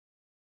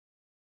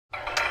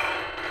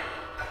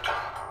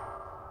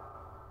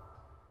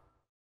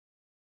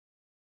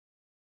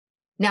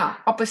Now,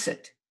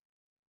 opposite.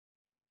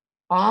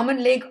 Arm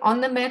and leg on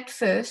the mat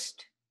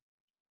first.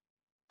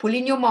 Pull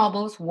in your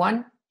marbles,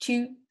 1,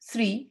 2,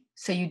 3,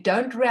 so you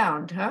don't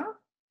round, huh?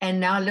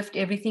 And now lift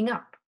everything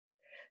up.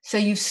 So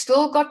you've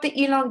still got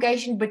the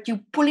elongation, but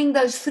you're pulling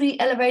those 3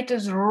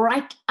 elevators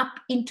right up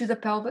into the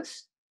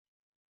pelvis.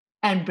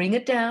 And bring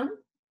it down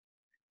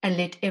and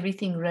let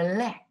everything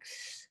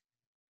relax.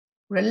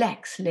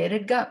 Relax, let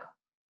it go.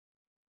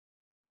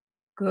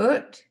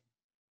 Good.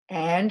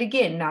 And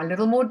again, now a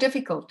little more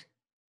difficult.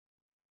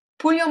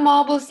 Pull your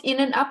marbles in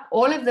and up,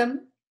 all of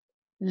them.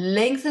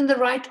 Lengthen the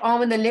right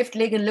arm and the left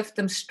leg and lift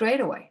them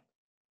straight away.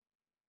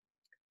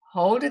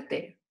 Hold it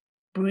there.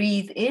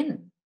 Breathe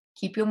in.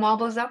 Keep your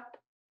marbles up.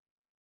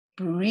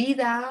 Breathe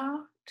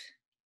out.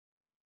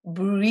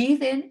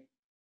 Breathe in.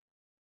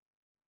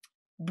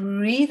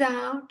 Breathe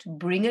out.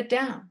 Bring it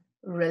down.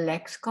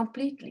 Relax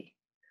completely.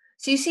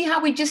 So you see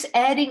how we're just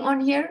adding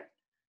on here?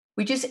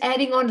 We're just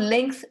adding on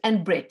length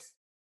and breadth.